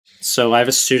So I have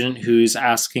a student who's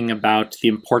asking about the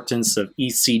importance of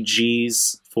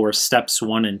ECGs for steps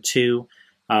 1 and 2.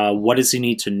 What does he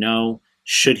need to know?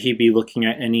 Should he be looking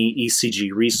at any ECG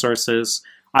resources?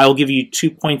 I will give you 2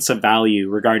 points of value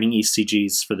regarding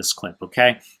ECGs for this clip,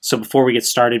 okay? So before we get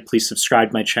started, please subscribe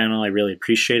to my channel. I really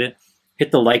appreciate it.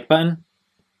 Hit the like button.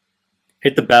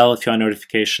 Hit the bell if you want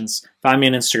notifications. Find me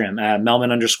on Instagram at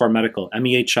Melman_medical,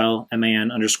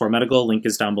 MEHLMAN_medical. Link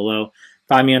is down below.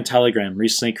 Find me on Telegram.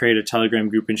 Recently created a Telegram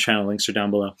group and channel. Links are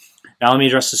down below. Now let me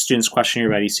address the student's question here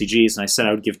about ECGs, and I said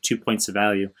I would give 2 points of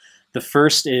value. The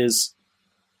first is,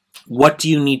 what do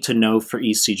you need to know for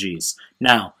ECGs?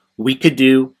 Now, we could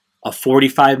do a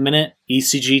 45-minute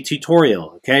ECG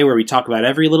tutorial, okay, where we talk about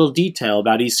every little detail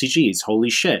about ECGs. Holy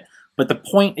shit. But the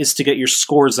point is to get your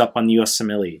scores up on the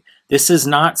USMLE. This is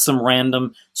not some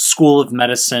random School of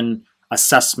Medicine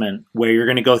assessment where you're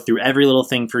going to go through every little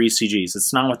thing for ECGs.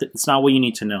 It's not what you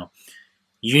need to know.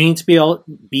 You need to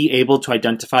be able to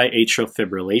identify atrial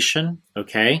fibrillation,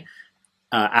 okay?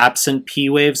 Absent P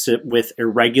waves with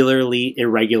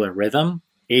irregular rhythm.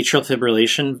 Atrial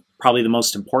fibrillation, probably the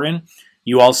most important.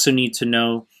 You also need to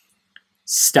know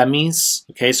STEMIs,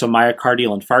 okay? So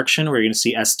myocardial infarction, where you're going to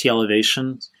see ST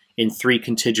elevations in 3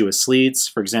 contiguous leads.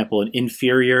 For example, an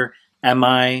inferior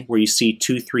MI, where you see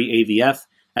 2-3 AVF,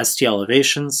 ST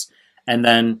elevations, and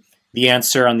then the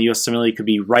answer on the USMLE could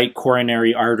be right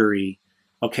coronary artery,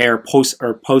 okay, or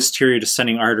posterior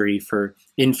descending artery for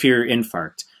inferior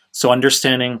infarct. So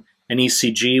understanding an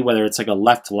ECG, whether it's like a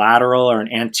left lateral or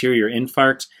an anterior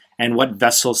infarct, and what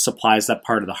vessel supplies that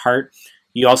part of the heart.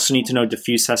 You also need to know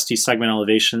diffuse ST segment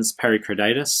elevations,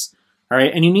 pericarditis, all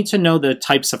right, and you need to know the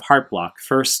types of heart block,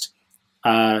 first,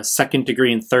 second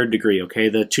degree, and third degree, okay,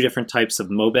 the 2 different types of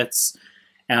Mobitz.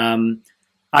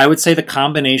 I would say the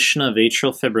combination of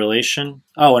atrial fibrillation,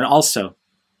 and also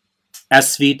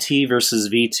SVT versus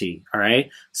VT, all right?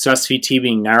 So SVT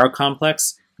being narrow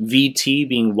complex, VT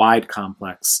being wide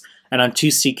complex. And on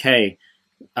 2CK,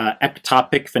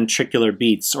 ectopic ventricular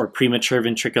beats or premature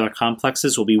ventricular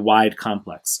complexes will be wide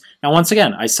complex. Now, once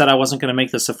again, I said I wasn't going to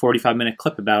make this a 45-minute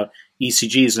clip about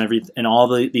ECGs and all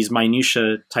these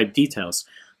minutiae type details,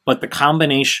 but the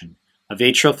combination of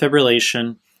atrial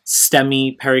fibrillation,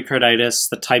 STEMI, pericarditis,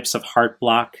 the types of heart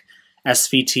block,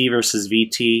 SVT versus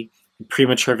VT,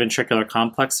 premature ventricular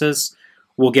complexes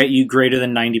will get you greater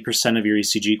than 90% of your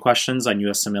ECG questions on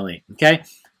USMLE, okay?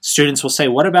 Students will say,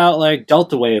 what about like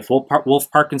delta wave,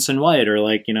 Wolff-Parkinson-White, or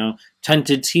like,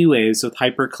 tented T waves with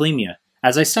hyperkalemia?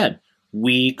 As I said,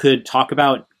 we could talk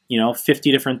about,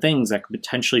 50 different things that could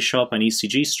potentially show up on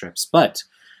ECG strips, but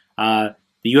the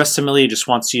USMLE just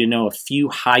wants you to know a few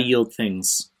high-yield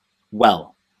things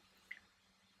well.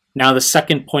 Now, the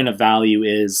second point of value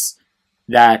is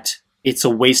that it's a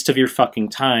waste of your fucking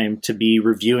time to be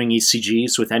reviewing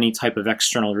ECGs with any type of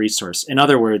external resource. In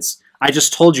other words, I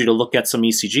just told you to look at some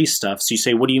ECG stuff, so you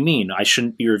say, what do you mean? I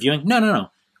shouldn't be reviewing? No.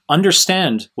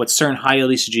 Understand what certain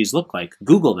high-yield ECGs look like.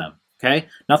 Google them, okay?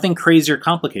 Nothing crazy or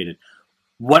complicated.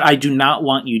 What I do not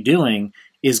want you doing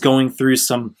is going through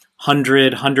some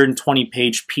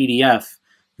 120-page PDF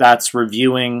that's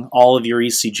reviewing all of your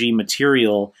ECG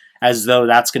material as though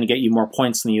that's going to get you more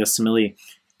points in the USMLE.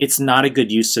 It's not a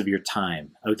good use of your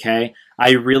time, okay?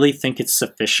 I really think it's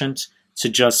sufficient to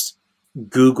just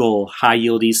Google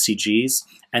high-yield ECGs,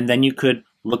 and then you could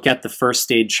look at the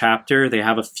first aid chapter. They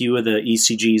have a few of the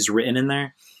ECGs written in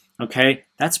there, okay?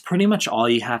 That's pretty much all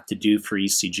you have to do for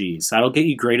ECGs. That'll get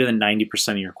you greater than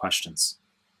 90% of your questions.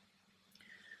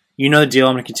 You know the deal.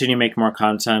 I'm going to continue making more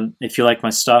content. If you like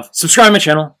my stuff, subscribe to my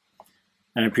channel,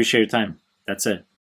 and I appreciate your time. That's it.